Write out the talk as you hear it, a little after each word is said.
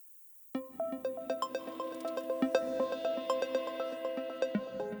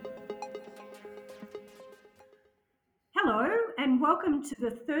Hello and welcome to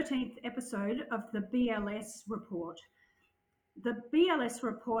the 13th episode of the BLS Report. The BLS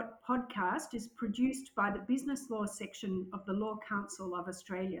Report podcast is produced by the Business Law section of the Law Council of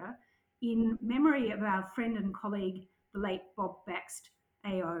Australia in memory of our friend and colleague, the late Bob Baxt,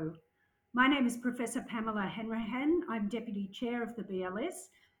 AO. My name is Professor Pamela Hanrahan. I'm Deputy Chair of the BLS,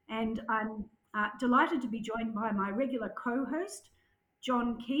 and I'm delighted to be joined by my regular co-host,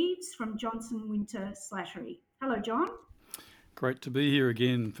 John Keeves from Johnson Winter Slattery. Hello, John. Great to be here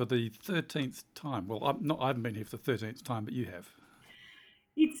again for the 13th time. Well, I haven't been here for the 13th time, but you have.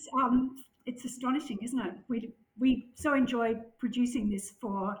 It's astonishing, isn't it? We so enjoy producing this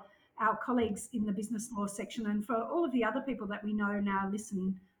for our colleagues in the business law section and for all of the other people that we know now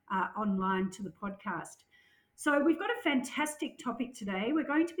listen online to the podcast. So we've got a fantastic topic today. We're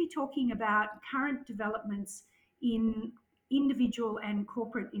going to be talking about current developments in individual and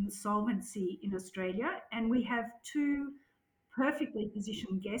corporate insolvency in Australia, and we have two perfectly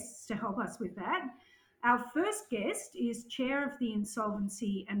positioned guests to help us with that. Our first guest is Chair of the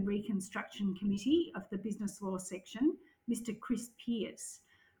Insolvency and Reconstruction Committee of the Business Law section, Mr. Chris Pearce.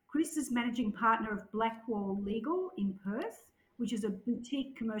 Chris is Managing Partner of Blackwall Legal in Perth, which is a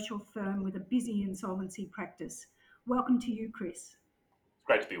boutique commercial firm with a busy insolvency practice. Welcome to you, Chris. It's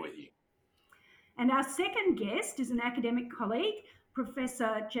great to be with you. And our second guest is an academic colleague,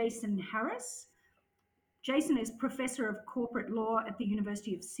 Professor Jason Harris. Jason is Professor of Corporate Law at the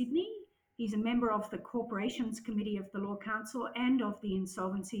University of Sydney. He's a member of the Corporations Committee of the Law Council and of the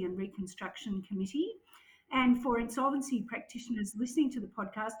Insolvency and Reconstruction Committee. And for insolvency practitioners listening to the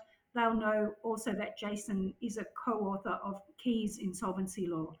podcast, they'll know also that Jason is a co-author of Keeves Insolvency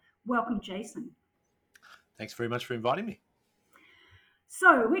Law. Welcome, Jason. Thanks very much for inviting me.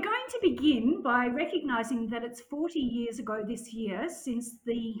 So we're going to begin by recognising that it's 40 years ago this year since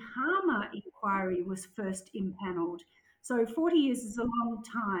the Harmer inquiry was first impanelled. So 40 years is a long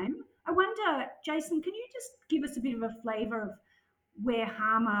time. I wonder, Jason, can you just give us a bit of a flavour of what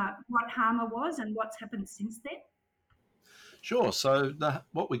Harmer was and what's happened since then? Sure. So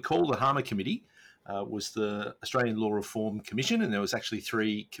what we call the Harmer Committee was the Australian Law Reform Commission, and there was actually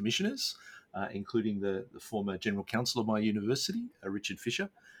three commissioners, including the former General Counsel of my university, Richard Fisher.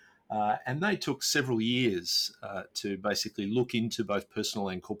 And they took several years to basically look into both personal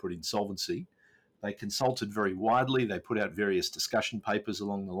and corporate insolvency. They consulted very widely. They put out various discussion papers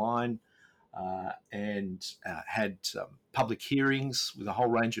along the line and had public hearings with a whole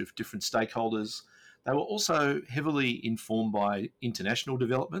range of different stakeholders. They were also heavily informed by international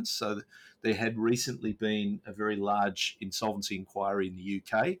developments. So there had recently been a very large insolvency inquiry in the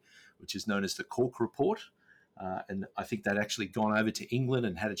UK, which is known as the Cork Report. And I think they'd actually gone over to England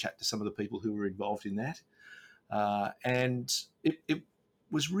and had a chat to some of the people who were involved in that. And it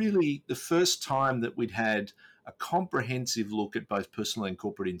was really the first time that we'd had a comprehensive look at both personal and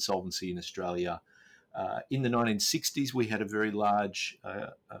corporate insolvency in Australia. In the 1960s, we had a very large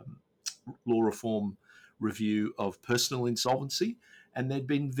law reform review of personal insolvency, and there'd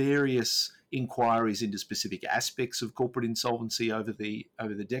been various inquiries into specific aspects of corporate insolvency over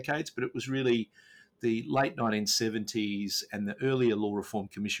the decades, but it was really the late 1970s and the earlier Law Reform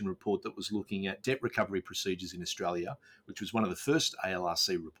Commission report that was looking at debt recovery procedures in Australia, which was one of the first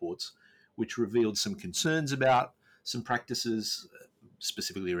ALRC reports, which revealed some concerns about some practices,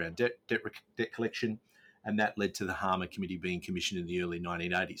 specifically around debt collection, and that led to the Harmer Committee being commissioned in the early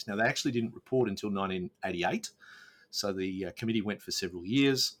 1980s. Now, they actually didn't report until 1988, so the committee went for several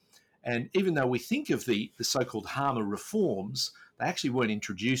years. And even though we think of the so-called Harmer reforms, they actually weren't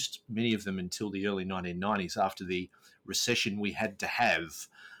introduced, many of them, until the early 1990s, after the recession we had to have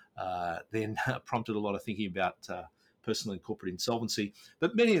then prompted a lot of thinking about personal and corporate insolvency.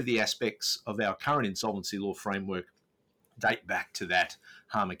 But many of the aspects of our current insolvency law framework date back to that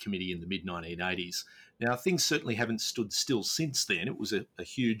Harmer Committee in the mid-1980s. Now, things certainly haven't stood still since then. It was a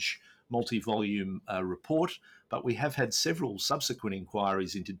huge multi-volume report, but we have had several subsequent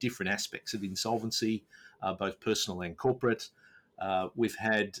inquiries into different aspects of insolvency, both personal and corporate. We've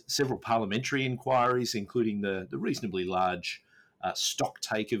had several parliamentary inquiries, including the reasonably large stock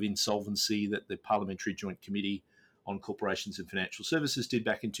take of insolvency that the Parliamentary Joint Committee on Corporations and Financial Services did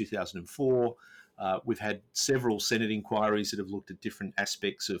back in 2004. We've had several Senate inquiries that have looked at different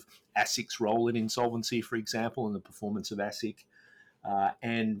aspects of ASIC's role in insolvency, for example, and the performance of ASIC.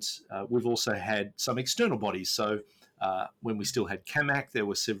 And we've also had some external bodies. So when we still had CAMAC, there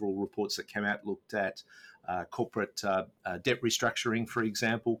were several reports that came out, looked at corporate debt restructuring, for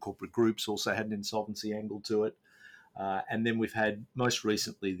example. Corporate groups also had an insolvency angle to it. And then we've had most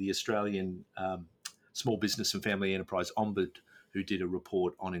recently the Australian Small Business and Family Enterprise Ombud, who did a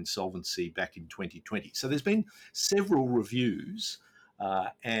report on insolvency back in 2020. So there's been several reviews,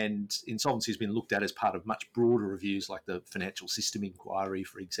 and insolvency has been looked at as part of much broader reviews like the Financial System Inquiry,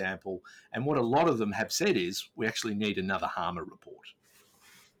 for example. And what a lot of them have said is we actually need another HAMA report.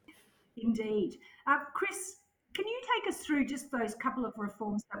 Indeed. Chris, can you take us through just those couple of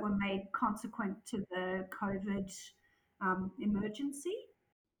reforms that were made consequent to the COVID emergency?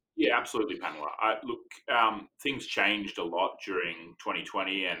 Yeah, absolutely, Pamela. Things changed a lot during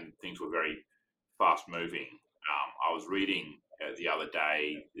 2020 and things were very fast moving. I was reading the other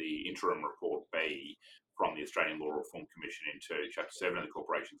day the interim report B from the Australian Law Reform Commission into Chapter 7 of the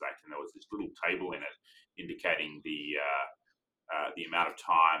Corporations Act, and there was this little table in it indicating the amount of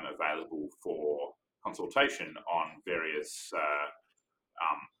time available for consultation on various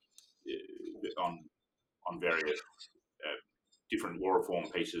on various different law reform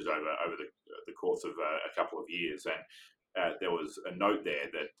pieces over the course of a couple of years. And there was a note there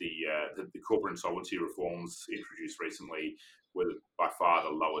that the corporate insolvency reforms introduced recently were by far the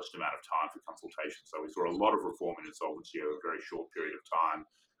lowest amount of time for consultation. So we saw a lot of reform in insolvency over a very short period of time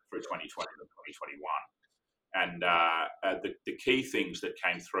through 2020 and 2021. And the key things that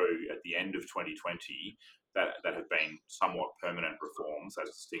came through at the end of 2020 that have been somewhat permanent reforms,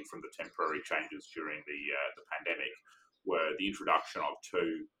 as distinct from the temporary changes during the pandemic, were the introduction of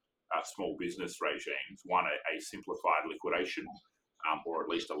two small business regimes. One, a simplified liquidation, or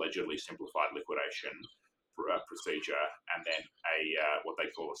at least allegedly simplified liquidation procedure, and then what they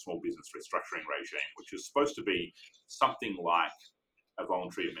call a small business restructuring regime, which is supposed to be something like a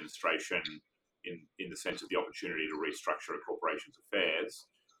voluntary administration in the sense of the opportunity to restructure a corporation's affairs,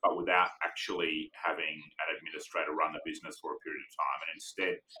 but without actually having an administrator run the business for a period of time, and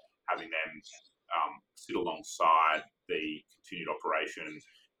instead having them sit alongside the continued operation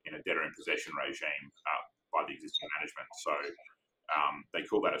in a debtor in possession regime by the existing management. So they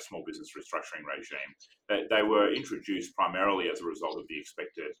call that a small business restructuring regime. They were introduced primarily as a result of the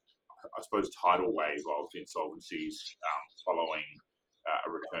expected, I suppose, tidal wave of insolvencies following a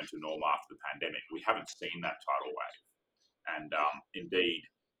return to normal after the pandemic. We haven't seen that tidal wave, and indeed,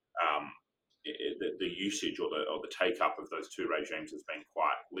 the usage or the take up of those two regimes has been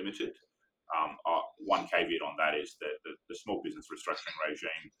quite limited. One caveat on that is that the small business restructuring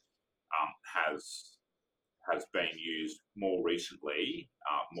regime has been used more recently,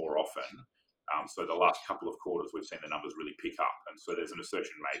 more often. So the last couple of quarters, we've seen the numbers really pick up, and so there's an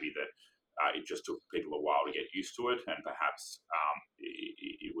assertion maybe that it just took people a while to get used to it, and perhaps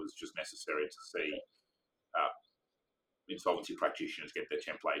it was just necessary to see insolvency practitioners get their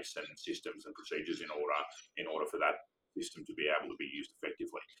templates and systems and procedures in order for that system to be able to be used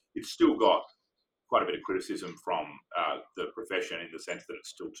effectively. It's still got quite a bit of criticism from the profession in the sense that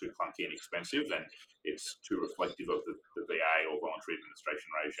it's still too clunky and expensive, and it's too reflective of the VA or voluntary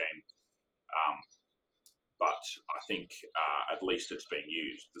administration regime. But I think at least it's being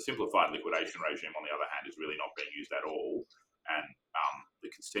used. The simplified liquidation regime, on the other hand, is really not being used at all, and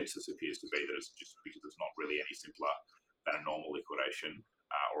the consensus appears to be that it's just because it's not really any simpler than a normal liquidation,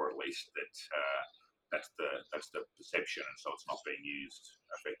 or at least that's the perception, and so it's not being used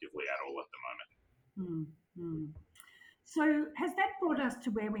effectively at all at the moment. Mm-hmm. So has that brought us to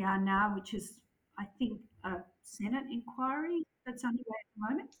where we are now, which is, I think, a Senate inquiry that's underway at the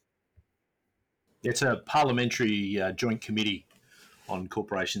moment? It's a parliamentary joint committee on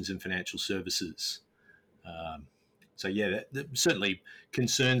corporations and financial services. So yeah, certainly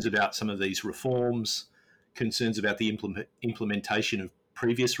concerns about some of these reforms, concerns about the implementation of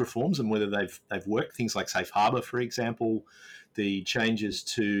previous reforms and whether they've worked. Things like safe harbour, for example, the changes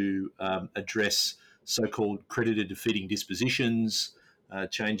to address so-called creditor defeating dispositions,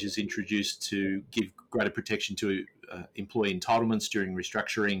 changes introduced to give greater protection to employee entitlements during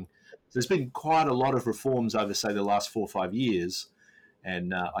restructuring. There's been quite a lot of reforms over, say, the last 4 or 5 years,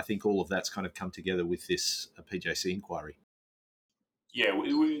 and I think all of that's kind of come together with this PJC inquiry. Yeah,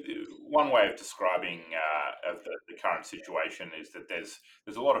 one way of describing of the current situation is that there's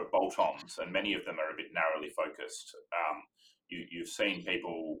a lot of bolt-ons, and many of them are a bit narrowly focused. You've seen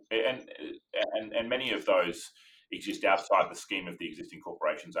people, and many of those exist outside the scheme of the existing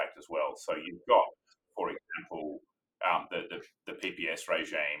Corporations Act as well. So you've got, for example, the PPS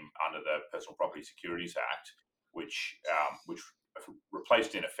regime under the Personal Property Securities Act, which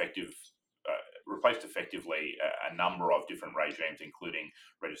replaced effectively a number of different regimes, including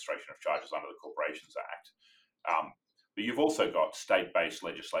registration of charges under the Corporations Act. But you've also got state-based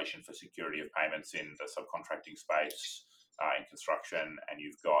legislation for security of payments in the subcontracting space, in construction, and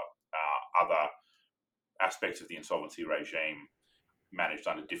you've got other aspects of the insolvency regime managed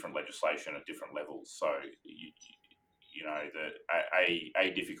under different legislation at different levels. So,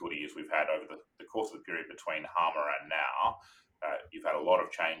 a difficulty is we've had over the course of the period between Harmer and now, you've had a lot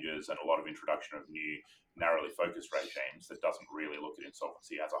of changes and a lot of introduction of new narrowly focused regimes that doesn't really look at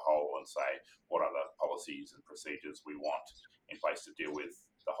insolvency as a whole and say what are the policies and procedures we want in place to deal with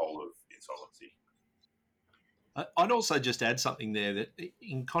the whole of insolvency. I'd also just add something there that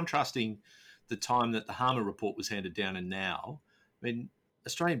in contrasting the time that the Harmer report was handed down and now, I mean,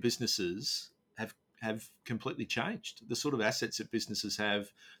 Australian businesses have completely changed. The sort of assets that businesses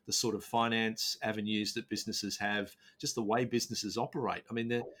have, the sort of finance avenues that businesses have, just the way businesses operate. I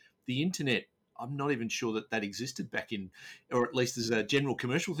mean, the internet, I'm not even sure that existed back in, or at least as a general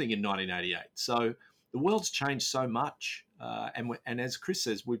commercial thing in 1988. So the world's changed so much. And as Chris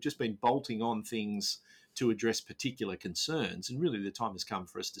says, we've just been bolting on things to address particular concerns. And really the time has come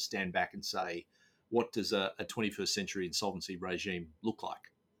for us to stand back and say, what does a 21st century insolvency regime look like?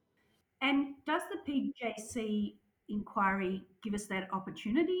 And does the PJC inquiry give us that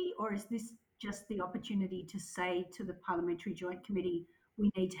opportunity, or is this just the opportunity to say to the Parliamentary Joint Committee,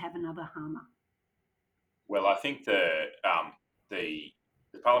 we need to have another Harmer? Well, I think the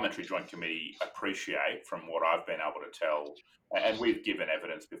Parliamentary Joint Committee appreciate, from what I've been able to tell, and we've given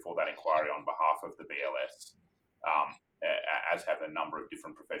evidence before that inquiry on behalf of the BLS, as have a number of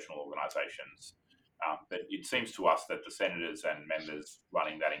different professional organisations. But it seems to us that the senators and members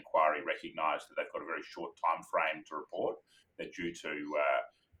running that inquiry recognise that they've got a very short time frame to report. They're due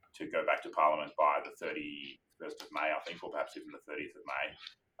to go back to Parliament by the 31st of May, I think, or perhaps even the 30th of May.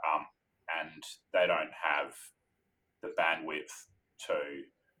 And they don't have the bandwidth to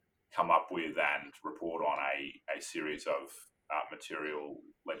come up with and report on a series of material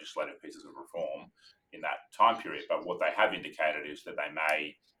legislative pieces of reform in that time period. But what they have indicated is that they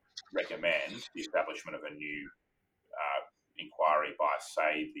may recommend the establishment of a new inquiry by,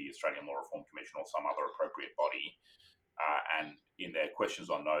 say, the Australian Law Reform Commission or some other appropriate body. And in their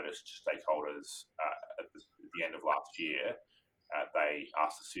questions on notice to stakeholders at the end of last year, they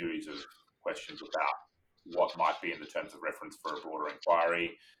asked a series of questions about what might be in the terms of reference for a broader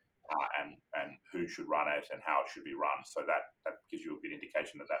inquiry, and who should run it and how it should be run. So that gives you a good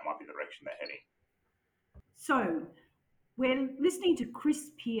indication that might be the direction they're heading. So we're listening to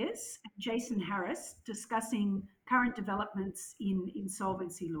Chris Pearce and Jason Harris discussing current developments in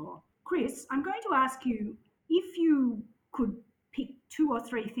insolvency law. Chris, I'm going to ask you if you could pick 2 or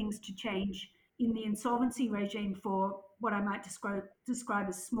 3 things to change in the insolvency regime for what I might describe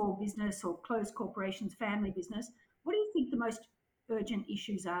as small business or closed corporations, family business. What do you think the most urgent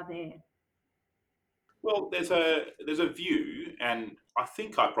issues are there? Well, there's a view, and I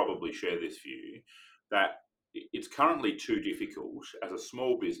think I probably share this view, that it's currently too difficult as a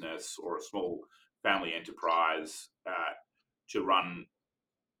small business or a small family enterprise to run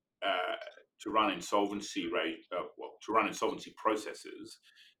insolvency processes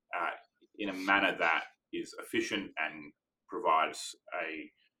in a manner that is efficient and provides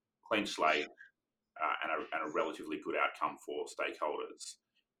a clean slate and a relatively good outcome for stakeholders.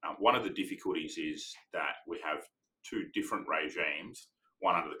 One of the difficulties is that we have 2 different regimes,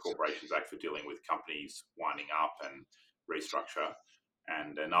 one under the Corporations Act for dealing with companies winding up and restructure,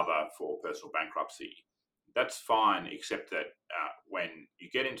 and another for personal bankruptcy. That's fine, except that when you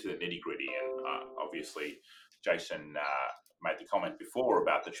get into the nitty-gritty, and obviously Jason made the comment before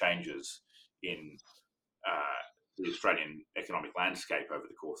about the changes in the Australian economic landscape over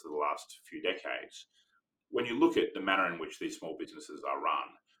the course of the last few decades, when you look at the manner in which these small businesses are run,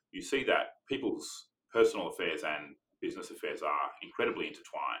 you see that people's personal affairs and business affairs are incredibly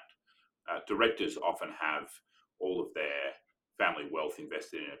intertwined. Directors often have all of their family wealth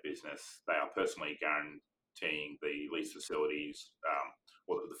invested in a business. They are personally guaranteeing the lease facilities,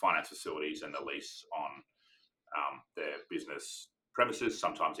 or the finance facilities and the lease on their business premises,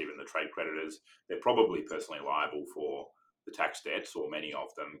 sometimes even the trade creditors. They're probably personally liable for the tax debts, or many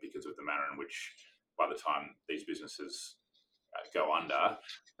of them, because of the manner in which, by the time these businesses go under,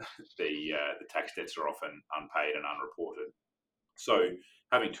 the tax debts are often unpaid and unreported. So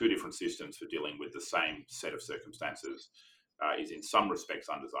having 2 different systems for dealing with the same set of circumstances is in some respects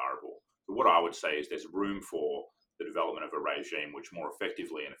undesirable. But what I would say is there's room for the development of a regime which more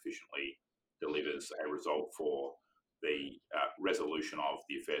effectively and efficiently delivers a result for the resolution of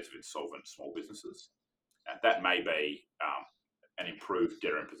the affairs of insolvent small businesses. That may be an improved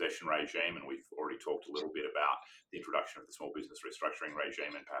debtor in possession regime, and we've already talked a little bit about the introduction of the small business restructuring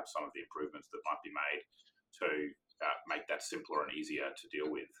regime and perhaps some of the improvements that might be made to make that simpler and easier to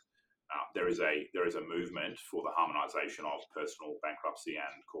deal with. There is a movement for the harmonisation of personal bankruptcy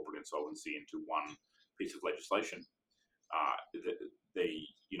and corporate insolvency into one piece of legislation. The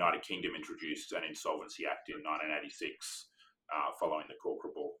United Kingdom introduced an Insolvency Act in 1986, following the Cork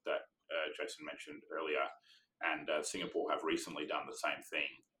report that Jason mentioned earlier. And Singapore have recently done the same thing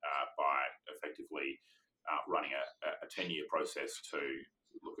by effectively running a 10-year process to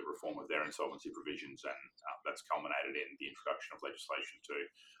look at reform of their insolvency provisions, and that's culminated in the introduction of legislation to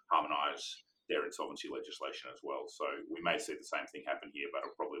harmonise their insolvency legislation as well. So we may see the same thing happen here, but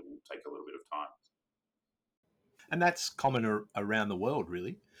it probably will take a little bit of time. And that's common around the world,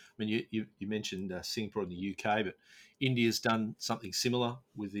 really. I mean, you mentioned Singapore and the UK, but India's done something similar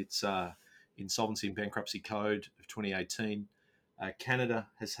with its Insolvency and Bankruptcy Code of 2018. Canada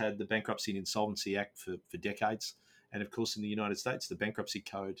has had the Bankruptcy and Insolvency Act for decades. And of course, in the United States, the Bankruptcy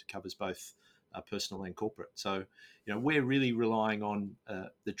Code covers both personal and corporate. So, we're really relying on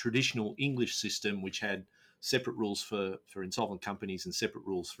the traditional English system, which had separate rules for insolvent companies and separate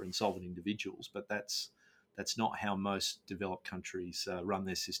rules for insolvent individuals. But that's not how most developed countries run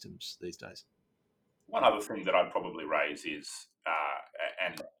their systems these days. One other thing that I'd probably raise is,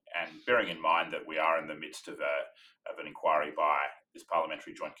 and bearing in mind that we are in the midst of an inquiry by this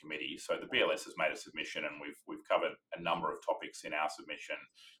parliamentary joint committee. So the BLS has made a submission, and we've covered a number of topics in our submission.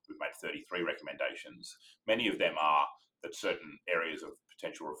 We've made 33 recommendations. Many of them are that certain areas of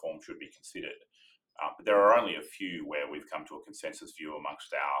potential reform should be considered. But there are only a few where we've come to a consensus view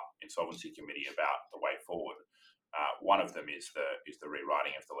amongst our insolvency committee about the way forward. One of them is the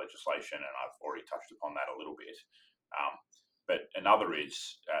rewriting of the legislation, and I've already touched upon that a little bit. But another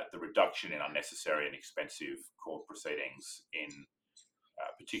is the reduction in unnecessary and expensive court proceedings,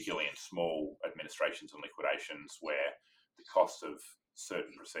 particularly in small administrations and liquidations where the cost of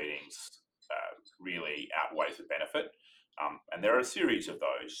certain proceedings really outweighs the benefit. And there are a series of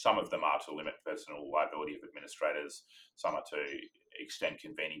those. Some of them are to limit personal liability of administrators. Some are to extend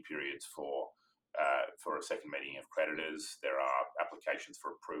convening periods for a second meeting of creditors. There are applications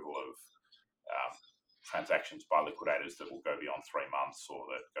for approval of transactions by liquidators that will go beyond 3 months or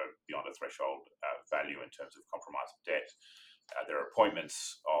that go beyond a threshold value in terms of compromise of debt. There are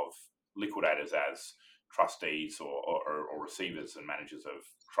appointments of liquidators as trustees or receivers and managers of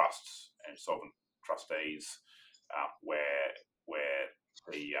trusts and insolvent trustees, where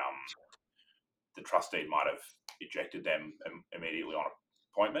the trustee might have ejected them immediately on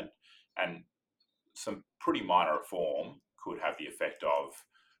appointment. And some pretty minor reform could have the effect of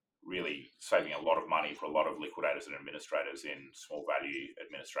really saving a lot of money for a lot of liquidators and administrators in small value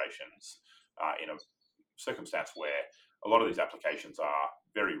administrations, in a circumstance where a lot of these applications are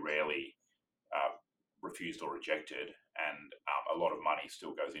very rarely refused or rejected, and a lot of money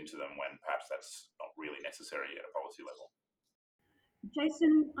still goes into them when perhaps that's not really necessary at a policy level.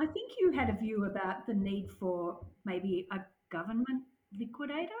 Jason, I think you had a view about the need for maybe a government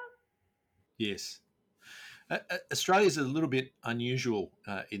liquidator. Yes. Australia's a little bit unusual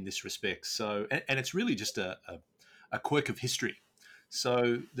in this respect. So, and it's really just a quirk of history.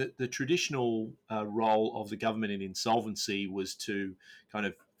 So the traditional role of the government in insolvency was to kind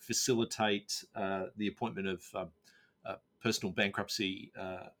of facilitate the appointment of personal bankruptcy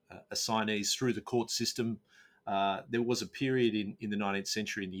assignees through the court system. There was a period in the 19th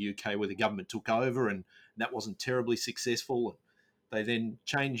century in the UK where the government took over, and that wasn't terribly successful. They then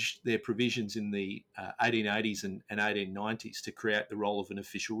changed their provisions in the 1880s and 1890s to create the role of an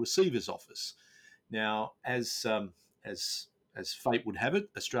official receiver's office. Now, as fate would have it,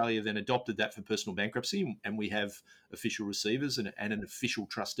 Australia then adopted that for personal bankruptcy, and we have official receivers and an official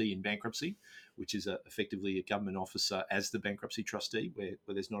trustee in bankruptcy, which is effectively a government officer as the bankruptcy trustee, where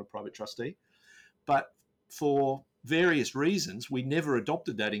there's not a private trustee. But for various reasons, we never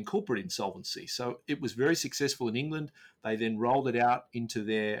adopted that in corporate insolvency. So it was very successful in England. They then rolled it out into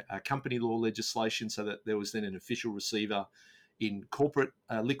their company law legislation so that there was then an official receiver in corporate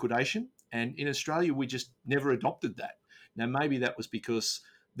liquidation. And in Australia, we just never adopted that. Now, maybe that was because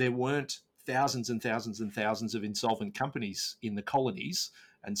there weren't thousands and thousands and thousands of insolvent companies in the colonies,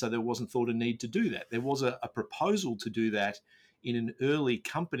 and so there wasn't thought a need to do that. There was a proposal to do that in an early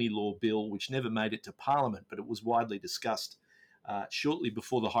company law bill, which never made it to Parliament, but it was widely discussed shortly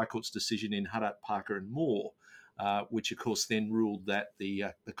before the High Court's decision in Huddart, Parker and Moore, which of course then ruled that the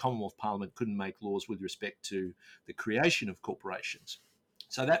Commonwealth Parliament couldn't make laws with respect to the creation of corporations.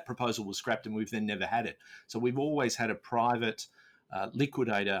 So that proposal was scrapped, and we've then never had it. So we've always had a private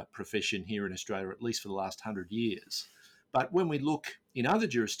liquidator profession here in Australia, at least for the last 100 years. But when we look in other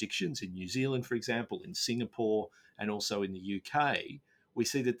jurisdictions, in New Zealand, for example, in Singapore, and also in the UK, we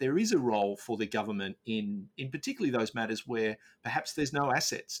see that there is a role for the government in particularly those matters where perhaps there's no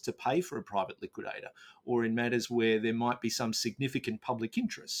assets to pay for a private liquidator, or in matters where there might be some significant public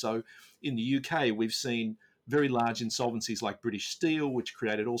interest. So in the UK, we've seen very large insolvencies like British Steel, which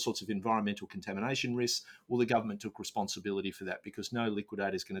created all sorts of environmental contamination risks. Well, the government took responsibility for that because no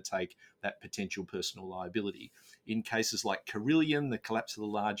liquidator is going to take that potential personal liability. In cases like Carillion, the collapse of the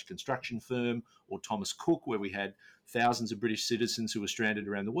large construction firm, or Thomas Cook, where we had thousands of British citizens who were stranded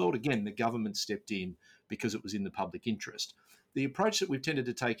around the world, again, the government stepped in because it was in the public interest. The approach that we've tended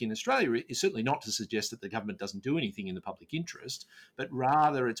to take in Australia is certainly not to suggest that the government doesn't do anything in the public interest, but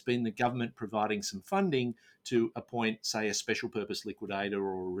rather it's been the government providing some funding to appoint, say, a special purpose liquidator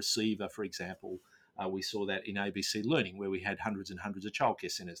or a receiver, for example. We saw that in ABC Learning, where we had hundreds and hundreds of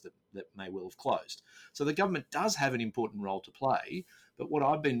childcare centres that may well have closed. So the government does have an important role to play, but what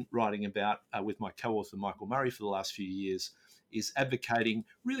I've been writing about with my co-author Michael Murray for the last few years is advocating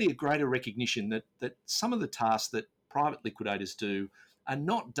really a greater recognition that some of the tasks that private liquidators do are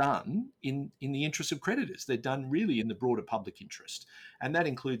not done in the interest of creditors. They're done really in the broader public interest. And that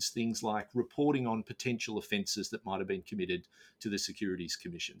includes things like reporting on potential offences that might have been committed to the Securities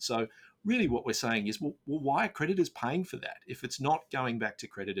Commission. So really what we're saying is, well, why are creditors paying for that? If it's not going back to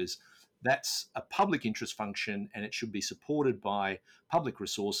creditors, that's a public interest function and it should be supported by public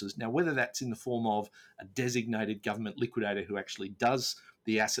resources. Now, whether that's in the form of a designated government liquidator who actually does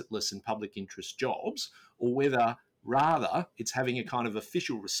the assetless and public interest jobs, or whether rather it's having a kind of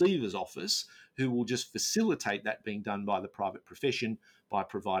official receiver's office who will just facilitate that being done by the private profession by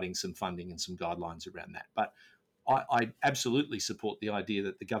providing some funding and some guidelines around that. But I absolutely support the idea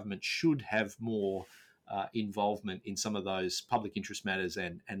that the government should have more involvement in some of those public interest matters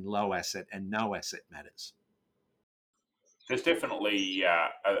and low asset and no asset matters. There's definitely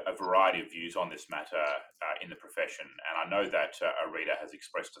a variety of views on this matter in the profession, and I know that ARETA has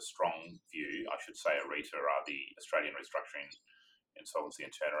expressed a strong view. I should say ARETA are the Australian Restructuring, Insolvency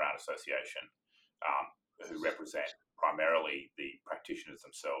and Turnaround Association, who represent primarily the practitioners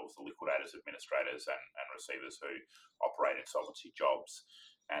themselves, the liquidators, administrators and receivers who operate insolvency jobs.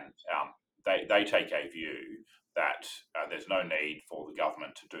 And they take a view that there's no need for the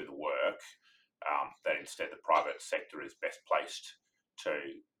government to do the work, that instead the private sector is best placed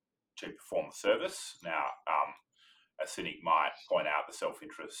to perform the service. Now, a cynic might point out the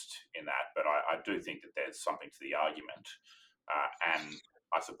self-interest in that, but I do think that there's something to the argument. And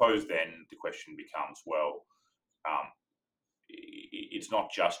I suppose then the question becomes, well, it's not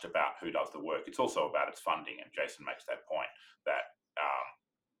just about who does the work, it's also about its funding. And Jason makes that point that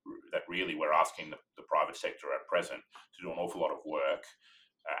that really we're asking the private sector at present to do an awful lot of work,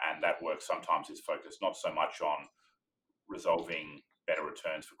 and that work sometimes is focused not so much on resolving better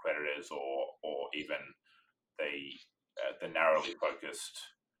returns for creditors or even the narrowly focused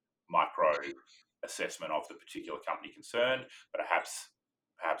micro assessment of the particular company concerned, but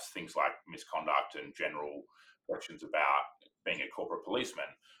perhaps things like misconduct and general questions about being a corporate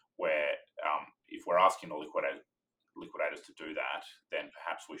policeman, where if we're asking the liquidators to do that, then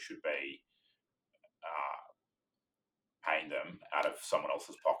perhaps we should be paying them out of someone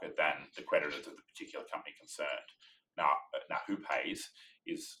else's pocket than the creditors of the particular company concerned. Now, who pays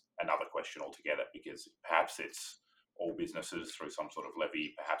is another question altogether, because perhaps it's all businesses through some sort of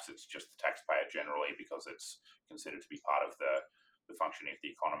levy, perhaps it's just the taxpayer generally because it's considered to be part of the functioning of the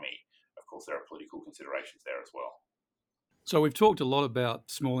economy. Of course, there are political considerations there as well. So we've talked a lot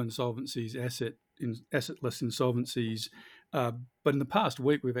about small insolvencies, assetless insolvencies, but in the past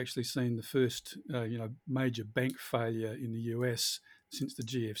week we've actually seen the first, major bank failure in the US since the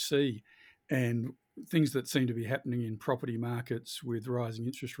GFC, and things that seem to be happening in property markets with rising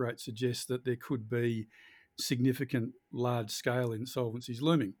interest rates suggest that there could be significant, large-scale insolvencies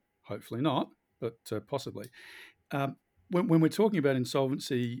looming. Hopefully not, but possibly. When we're talking about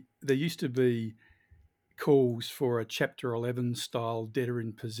insolvency, there used to be calls for a Chapter 11 style debtor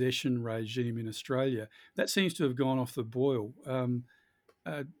in possession regime in Australia. That seems to have gone off the boil.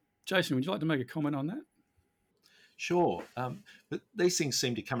 Jason, would you like to make a comment on that? Sure, but these things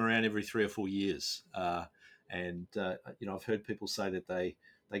seem to come around every 3 or 4 years, and I've heard people say that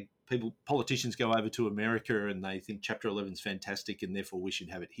politicians go over to America and they think Chapter 11 is fantastic and therefore we should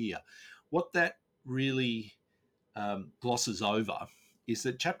have it here. What that really glosses over is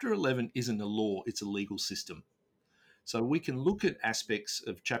that Chapter 11 isn't a law, it's a legal system. So we can look at aspects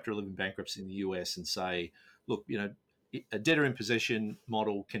of Chapter 11 bankruptcy in the US and say, look, a debtor in possession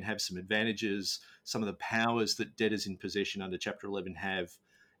model can have some advantages. Some of the powers that debtors in possession under Chapter 11 have,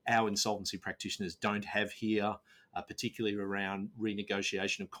 our insolvency practitioners don't have here, particularly around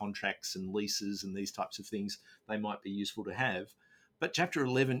renegotiation of contracts and leases and these types of things. They might be useful to have. But Chapter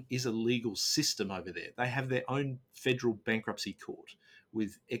 11 is a legal system over there. They have their own federal bankruptcy court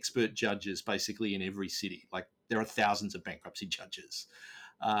with expert judges basically in every city. Like there are thousands of bankruptcy judges.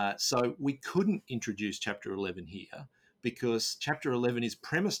 So we couldn't introduce Chapter 11 here because Chapter 11 is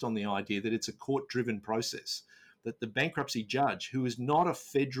premised on the idea that it's a court-driven process, that the bankruptcy judge, who is not a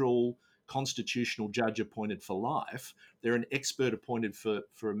federal constitutional judge appointed for life, they're an expert appointed for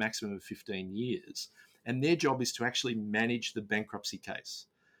a maximum of 15 years, and their job is to actually manage the bankruptcy case.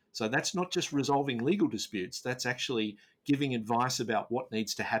 So that's not just resolving legal disputes, that's actually giving advice about what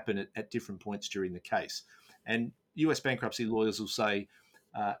needs to happen at different points during the case. And US bankruptcy lawyers will say,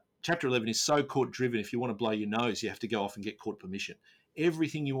 Chapter 11 is so court driven, if you want to blow your nose, you have to go off and get court permission.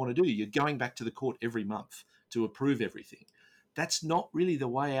 Everything you want to do, you're going back to the court every month to approve everything. That's not really the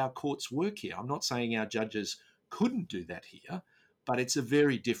way our courts work here. I'm not saying our judges couldn't do that here, but it's a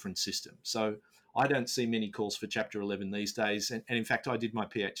very different system. So I don't see many calls for Chapter 11 these days. And in fact, I did my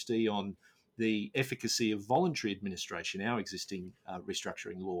PhD on the efficacy of voluntary administration, our existing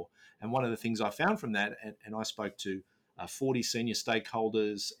restructuring law. And one of the things I found from that, and I spoke to 40 senior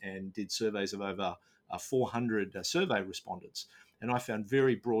stakeholders and did surveys of over 400 survey respondents. And I found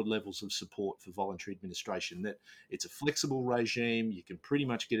very broad levels of support for voluntary administration, that it's a flexible regime. You can pretty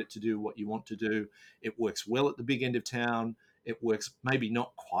much get it to do what you want to do. It works well at the big end of town. It works maybe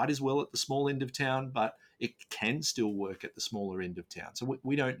not quite as well at the small end of town, but it can still work at the smaller end of town. So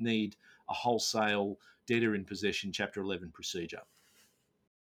we don't need a wholesale debtor in possession Chapter 11 procedure.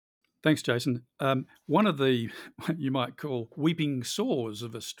 Thanks, Jason. One of the, you might call, weeping sores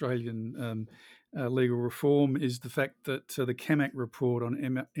of Australian legal reform is the fact that the CAMAC report on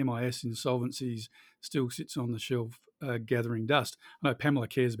MIS insolvencies still sits on the shelf gathering dust. I know Pamela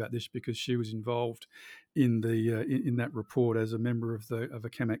cares about this because she was involved in in that report as a member of a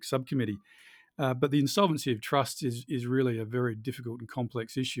CAMAC subcommittee. But the insolvency of trusts is really a very difficult and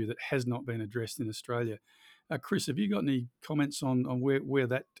complex issue that has not been addressed in Australia. Chris, have you got any comments on where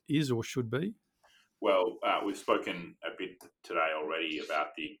that is or should be? Well, we've spoken a bit today already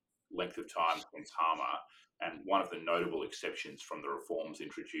about the length of time since Harmer, and one of the notable exceptions from the reforms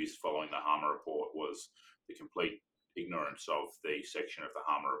introduced following the Harmer report was the complete ignorance of the section of the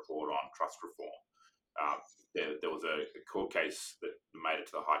Harmer report on trust reform. There was a court case that made it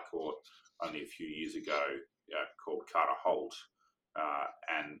to the High Court only a few years ago called Carter Holt,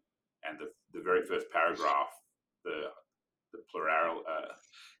 and the very first paragraph, the plural,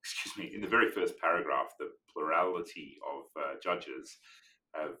 in the very first paragraph, the plurality of judges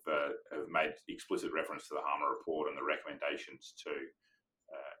have made explicit reference to the Harmer report and the recommendations to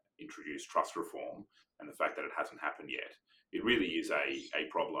introduce trust reform, and the fact that it hasn't happened yet. It really is a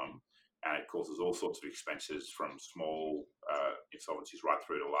problem, and it causes all sorts of expenses from small insolvencies right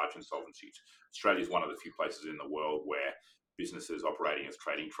through to large insolvencies. Australia is one of the few places in the world where businesses operating as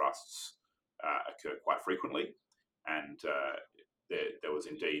trading trusts occur quite frequently. And there was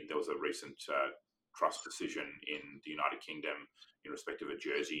a recent trust decision in the United Kingdom in respect of a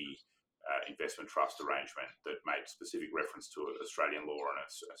Jersey investment trust arrangement that made specific reference to Australian law and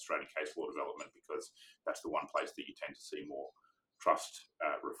Australian case law development, because that's the one place that you tend to see more trust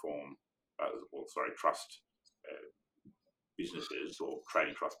trust businesses or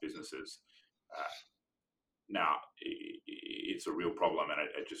trading trust businesses. Now, it's a real problem, and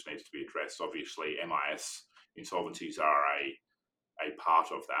it just needs to be addressed. Obviously, MIS insolvencies are a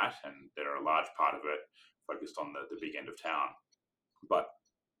part of that, and they're a large part of it focused on the big end of town. But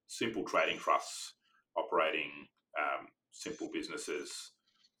simple trading trusts operating simple businesses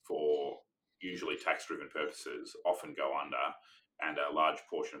for usually tax-driven purposes often go under, and a large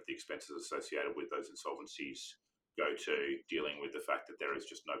portion of the expenses associated with those insolvencies go to dealing with the fact that there is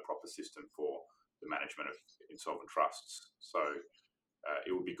just no proper system for the management of insolvent trusts. So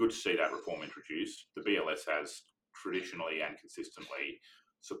it would be good to see that reform introduced. The BLS has traditionally and consistently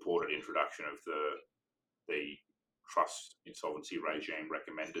supported introduction of the trust insolvency regime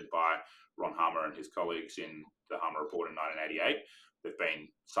recommended by Ron Harmer and his colleagues in the Harmer report in 1988. There have been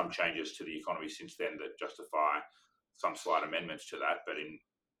some changes to the economy since then that justify some slight amendments to that, but in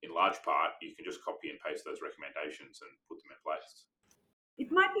large part, you can just copy and paste those recommendations and put them in place.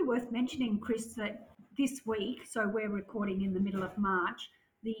 It might be worth mentioning, Chris, that this week, so we're recording in the middle of March,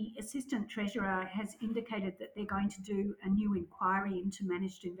 the Assistant Treasurer has indicated that they're going to do a new inquiry into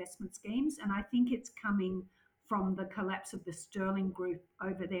managed investment schemes, and I think it's coming from the collapse of the Sterling Group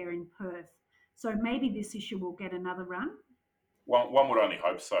over there in Perth. So maybe this issue will get another run. One would only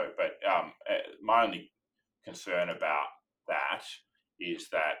hope so, but my only concern about that is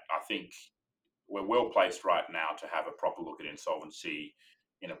that I think we're well placed right now to have a proper look at insolvency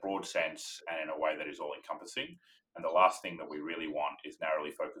in a broad sense and in a way that is all encompassing. And the last thing that we really want is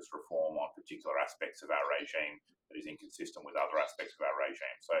narrowly focused reform on particular aspects of our regime that is inconsistent with other aspects of our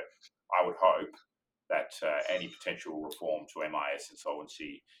regime. So I would hope that any potential reform to MIS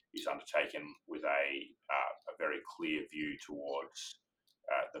insolvency is undertaken with a very clear view towards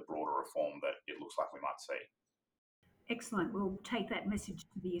the broader reform that it looks like we might see. Excellent. We'll take that message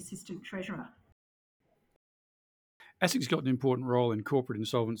to the Assistant Treasurer. ASIC's got an important role in corporate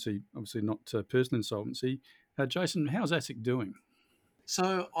insolvency, obviously not personal insolvency. Jason, how's ASIC doing?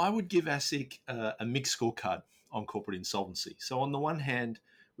 So I would give ASIC a mixed scorecard on corporate insolvency. So on the one hand,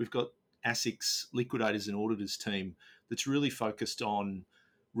 we've got ASIC's liquidators and auditors team that's really focused on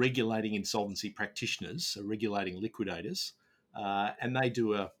regulating insolvency practitioners, so regulating liquidators. And they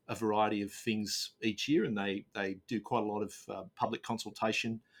do a variety of things each year, and they do quite a lot of public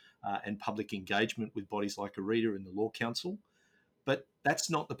consultation and public engagement with bodies like ARETA and the Law Council. But that's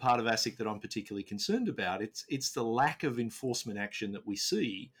not the part of ASIC that I'm particularly concerned about. It's the lack of enforcement action that we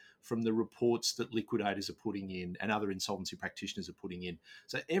see from the reports that liquidators are putting in and other insolvency practitioners are putting in.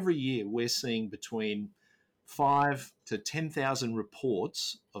 So every year we're seeing between 5 to 10,000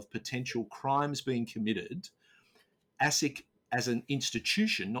 reports of potential crimes being committed. ASIC as an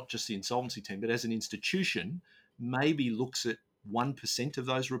institution, not just the insolvency team, but as an institution, maybe looks at 1% of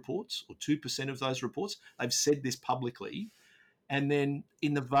those reports or 2% of those reports. They've said this publicly. And then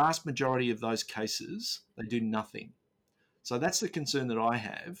in the vast majority of those cases, they do nothing. So that's the concern that I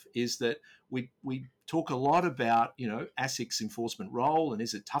have, is that we talk a lot about, ASIC's enforcement role and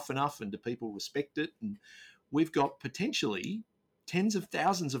is it tough enough and do people respect it? And we've got potentially tens of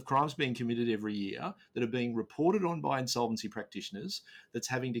thousands of crimes being committed every year that are being reported on by insolvency practitioners that's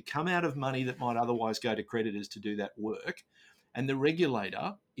having to come out of money that might otherwise go to creditors to do that work. And the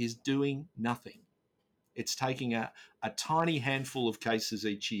regulator is doing nothing. It's taking a tiny handful of cases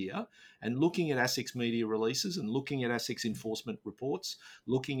each year and looking at ASIC's media releases and looking at ASIC's enforcement reports,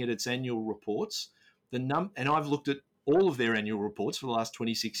 looking at its annual reports. And I've looked at all of their annual reports for the last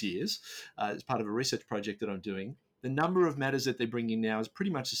 26 years as part of a research project that I'm doing. The number of matters that they're bringing now is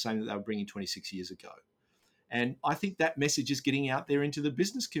pretty much the same that they were bringing 26 years ago. And I think that message is getting out there into the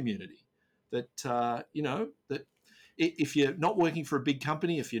business community that, that if you're not working for a big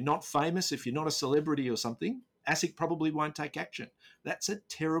company, if you're not famous, if you're not a celebrity or something, ASIC probably won't take action. That's a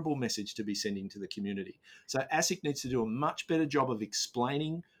terrible message to be sending to the community. So ASIC needs to do a much better job of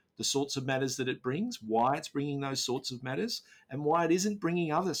explaining the sorts of matters that it brings, why it's bringing those sorts of matters, and why it isn't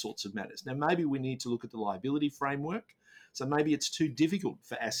bringing other sorts of matters. Now, maybe we need to look at the liability framework. So maybe it's too difficult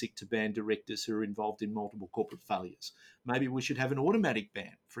for ASIC to ban directors who are involved in multiple corporate failures. Maybe we should have an automatic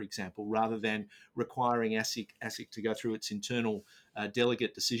ban, for example, rather than requiring ASIC to go through its internal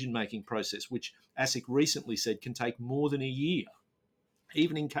delegate decision-making process, which ASIC recently said can take more than a year,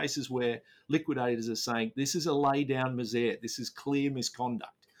 even in cases where liquidators are saying, this is a lay-down misère, this is clear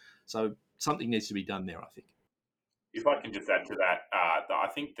misconduct. So something needs to be done there, I think. If I can just add to that, I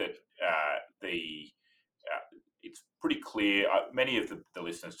think that it's pretty clear. Many of the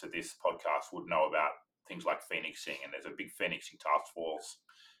listeners to this podcast would know about things like phoenixing, and there's a big phoenixing task force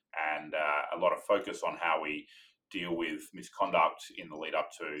and a lot of focus on how we deal with misconduct in the lead up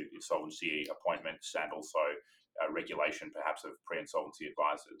to insolvency appointments and also regulation perhaps of pre-insolvency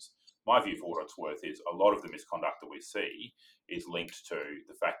advisors. My view, for what it's worth, is a lot of the misconduct that we see is linked to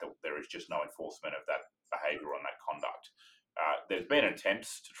the fact that there is just no enforcement of that behaviour and that conduct. There's been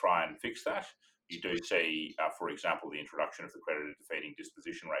attempts to try and fix that. You do see, for example, the introduction of the creditor defeating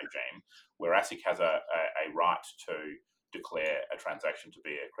disposition regime, where ASIC has a right to declare a transaction to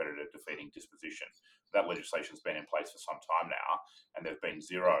be a creditor defeating disposition. That legislation has been in place for some time now, and there have been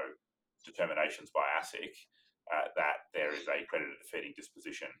zero determinations by ASIC that there is a creditor defeating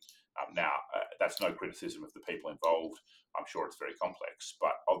disposition. That's no criticism of the people involved. I'm sure it's very complex,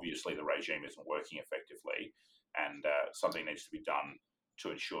 but obviously the regime isn't working effectively, and something needs to be done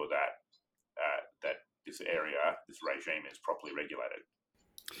to ensure that this regime is properly regulated.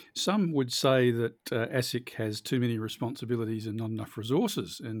 Some would say that ASIC has too many responsibilities and not enough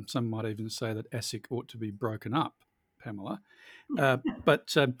resources, and some might even say that ASIC ought to be broken up, Pamela.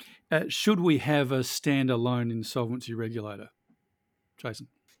 But should we have a standalone insolvency regulator, Jason?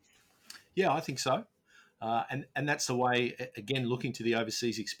 Yeah, I think so. And that's the way, again, looking to the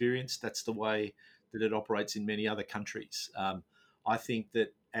overseas experience, that's the way that it operates in many other countries. I think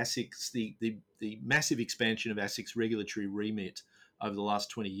that ASIC's, the massive expansion of ASIC's regulatory remit over the last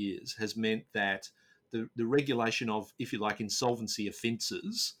 20 years has meant that the regulation of, if you like, insolvency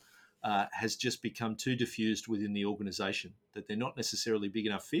offences has just become too diffused within the organisation, that they're not necessarily big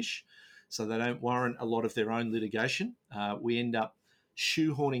enough fish, so they don't warrant a lot of their own litigation. We end up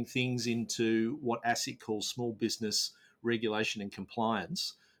shoehorning things into what ASIC calls small business regulation and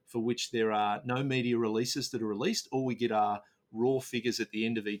compliance, for which there are no media releases that are released. All we get are raw figures at the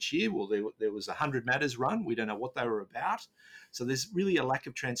end of each year. Well, there was 100 matters run. We don't know what they were about. So there's really a lack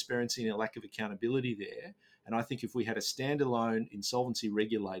of transparency and a lack of accountability there. And I think if we had a standalone insolvency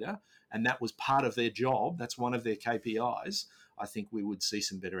regulator and that was part of their job, that's one of their KPIs, I think we would see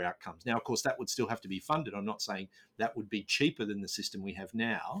some better outcomes. Now, of course, that would still have to be funded. I'm not saying that would be cheaper than the system we have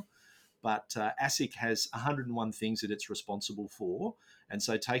now, but ASIC has 101 things that it's responsible for. And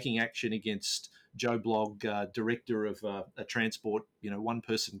so taking action against Joe Blogg, director of a transport,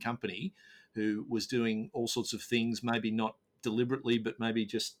 one-person company who was doing all sorts of things, maybe not deliberately, but maybe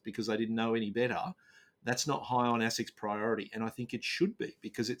just because they didn't know any better, that's not high on ASIC's priority. And I think it should be,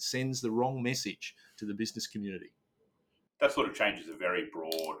 because it sends the wrong message to the business community. That sort of change is a very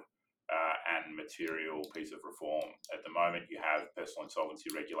broad and material piece of reform. At the moment, you have personal insolvency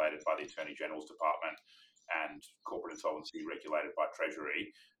regulated by the Attorney General's Department and corporate insolvency regulated by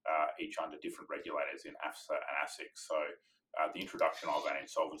Treasury, each under different regulators in AFSA and ASIC. So the introduction of an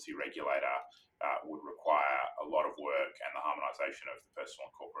insolvency regulator would require a lot of work and the harmonisation of the personal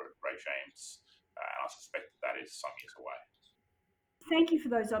and corporate regimes, and I suspect that is some years away. Thank you for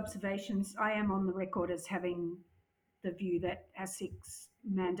those observations. I am on the record as having the view that ASIC's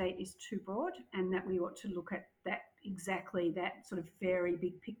mandate is too broad and that we ought to look at that, exactly that sort of very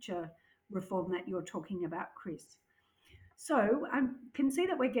big picture reform that you're talking about, Chris. So I can see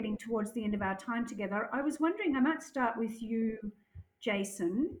that we're getting towards the end of our time together. I was wondering, I might start with you,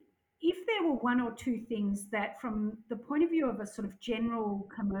 Jason. If there were one or two things that, from the point of view of a sort of general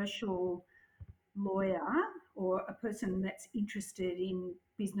commercial lawyer or a person that's interested in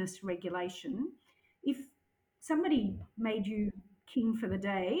business regulation, if somebody made you king for the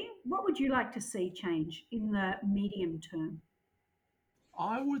day, what would you like to see change in the medium term?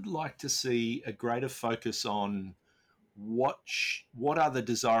 I would like to see a greater focus on what are the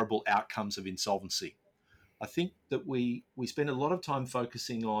desirable outcomes of insolvency. I think that we spend a lot of time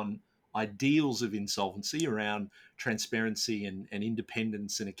focusing on ideals of insolvency around transparency and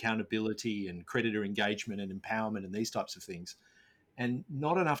independence and accountability and creditor engagement and empowerment and these types of things, and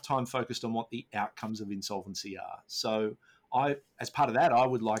not enough time focused on what the outcomes of insolvency are. So as part of that, I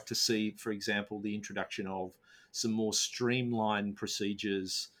would like to see, for example, the introduction of some more streamlined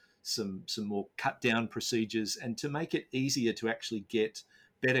procedures, some more cut down procedures, and to make it easier to actually get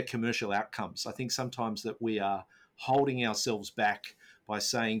better commercial outcomes. I think sometimes that we are holding ourselves back by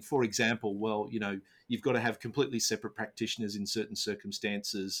saying, for example, well, you've got to have completely separate practitioners in certain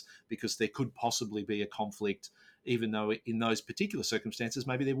circumstances because there could possibly be a conflict, even though in those particular circumstances,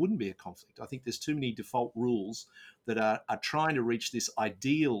 maybe there wouldn't be a conflict. I think there's too many default rules that are trying to reach this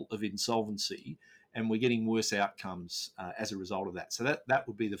ideal of insolvency, and we're getting worse outcomes as a result of that. So that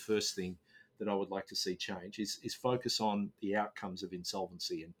would be the first thing that I would like to see change, is focus on the outcomes of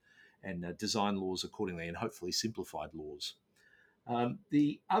insolvency and design laws accordingly, and hopefully simplified laws.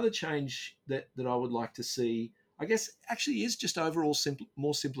 The other change that I would like to see, I guess, actually is just overall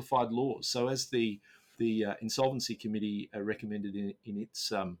more simplified laws. So as the Insolvency Committee recommended in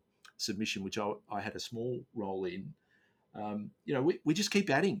its submission, which I had a small role in, we just keep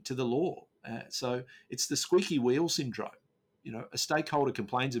adding to the law. So it's the squeaky wheel syndrome. A stakeholder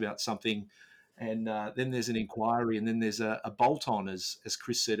complains about something, and then there's an inquiry, and then there's a bolt-on, as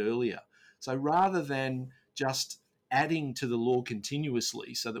Chris said earlier. So rather than just adding to the law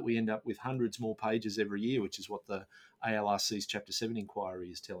continuously so that we end up with hundreds more pages every year, which is what the ALRC's Chapter 7 inquiry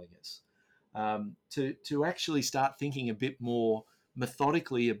is telling us, to actually start thinking a bit more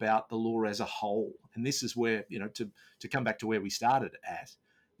methodically about the law as a whole. And this is where, to come back to where we started at,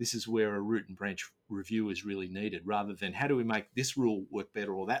 this is where a root and branch review is really needed, rather than how do we make this rule work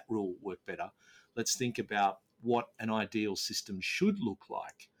better or that rule work better. Let's think about what an ideal system should look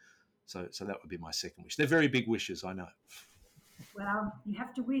like. So that would be my second wish. They're very big wishes, I know. Well, you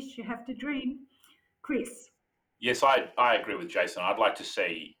have to wish, you have to dream. Chris? Yes, I agree with Jason. I'd like to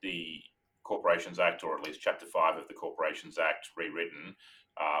see the Corporations Act, or at least Chapter 5 of the Corporations Act, rewritten,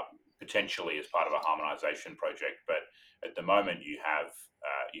 potentially as part of a harmonisation project. But at the moment, you have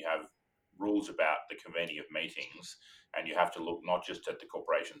rules about the convening of meetings, and you have to look not just at the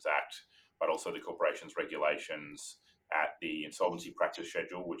Corporations Act, but also the corporations regulations, at the Insolvency Practice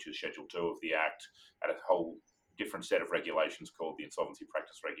Schedule, which is Schedule 2 of the Act, at a whole different set of regulations called the Insolvency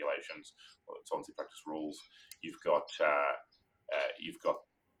Practice Regulations or Insolvency Practice Rules. You've got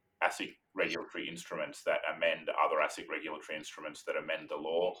ASIC regulatory instruments that amend other ASIC regulatory instruments that amend the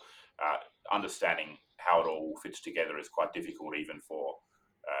law. Understanding how it all fits together is quite difficult, even for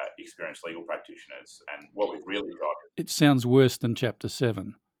experienced legal practitioners. And what we've really got, It sounds worse than Chapter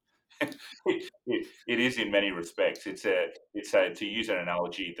 7. it is in many respects. It's to use an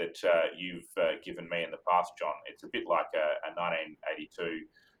analogy that you've given me in the past, John. It's a bit like a 1982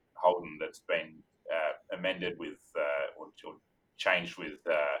 Holden that's been amended with or changed with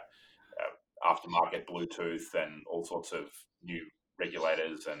aftermarket Bluetooth and all sorts of new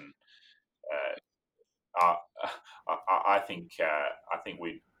regulators. And I think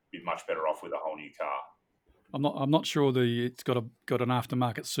we'd be much better off with a whole new car. I'm not sure it's got an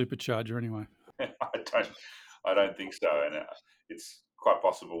aftermarket supercharger anyway. I don't think so, and it's quite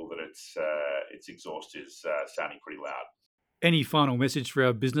possible that its exhaust is sounding pretty loud. Any final message for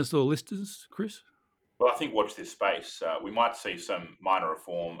our business law listeners, Chris? Well, I think watch this space. We might see some minor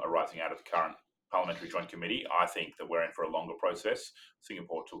reform arising out of the current Parliamentary Joint Committee. I think that we're in for a longer process.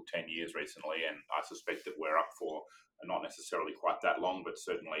 Singapore took 10 years recently, and I suspect that we're up for not necessarily quite that long, but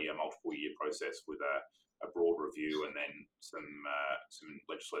certainly a multiple year process with a broad review and then some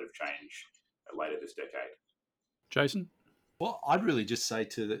legislative change later this decade. Jason? Well, I'd really just say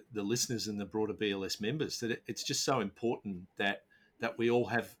to the listeners and the broader BLS members that it's just so important that we all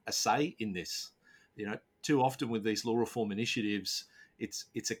have a say in this. You know, too often with these law reform initiatives,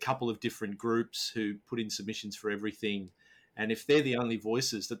 it's a couple of different groups who put in submissions for everything, and if they're the only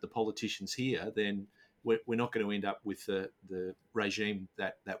voices that the politicians hear, then we're not going to end up with the regime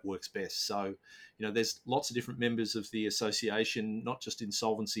that works best. So, you know, there's lots of different members of the association, not just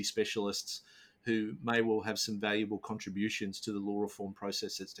insolvency specialists, who may well have some valuable contributions to the law reform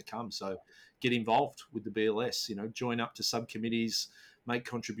process that's to come. So get involved with the BLS, you know, join up to subcommittees, make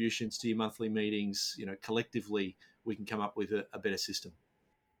contributions to your monthly meetings. You know, collectively, we can come up with a better system.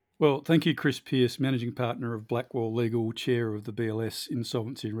 Well, thank you, Chris Pearce, Managing Partner of Blackwall Legal, Chair of the BLS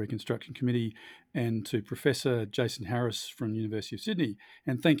Insolvency and Reconstruction Committee, and to Professor Jason Harris from University of Sydney.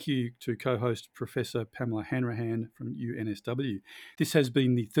 And thank you to co-host Professor Pamela Hanrahan from UNSW. This has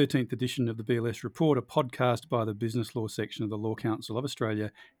been the 13th edition of the BLS Report, a podcast by the Business Law section of the Law Council of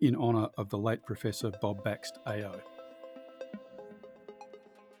Australia in honour of the late Professor Bob Baxt AO.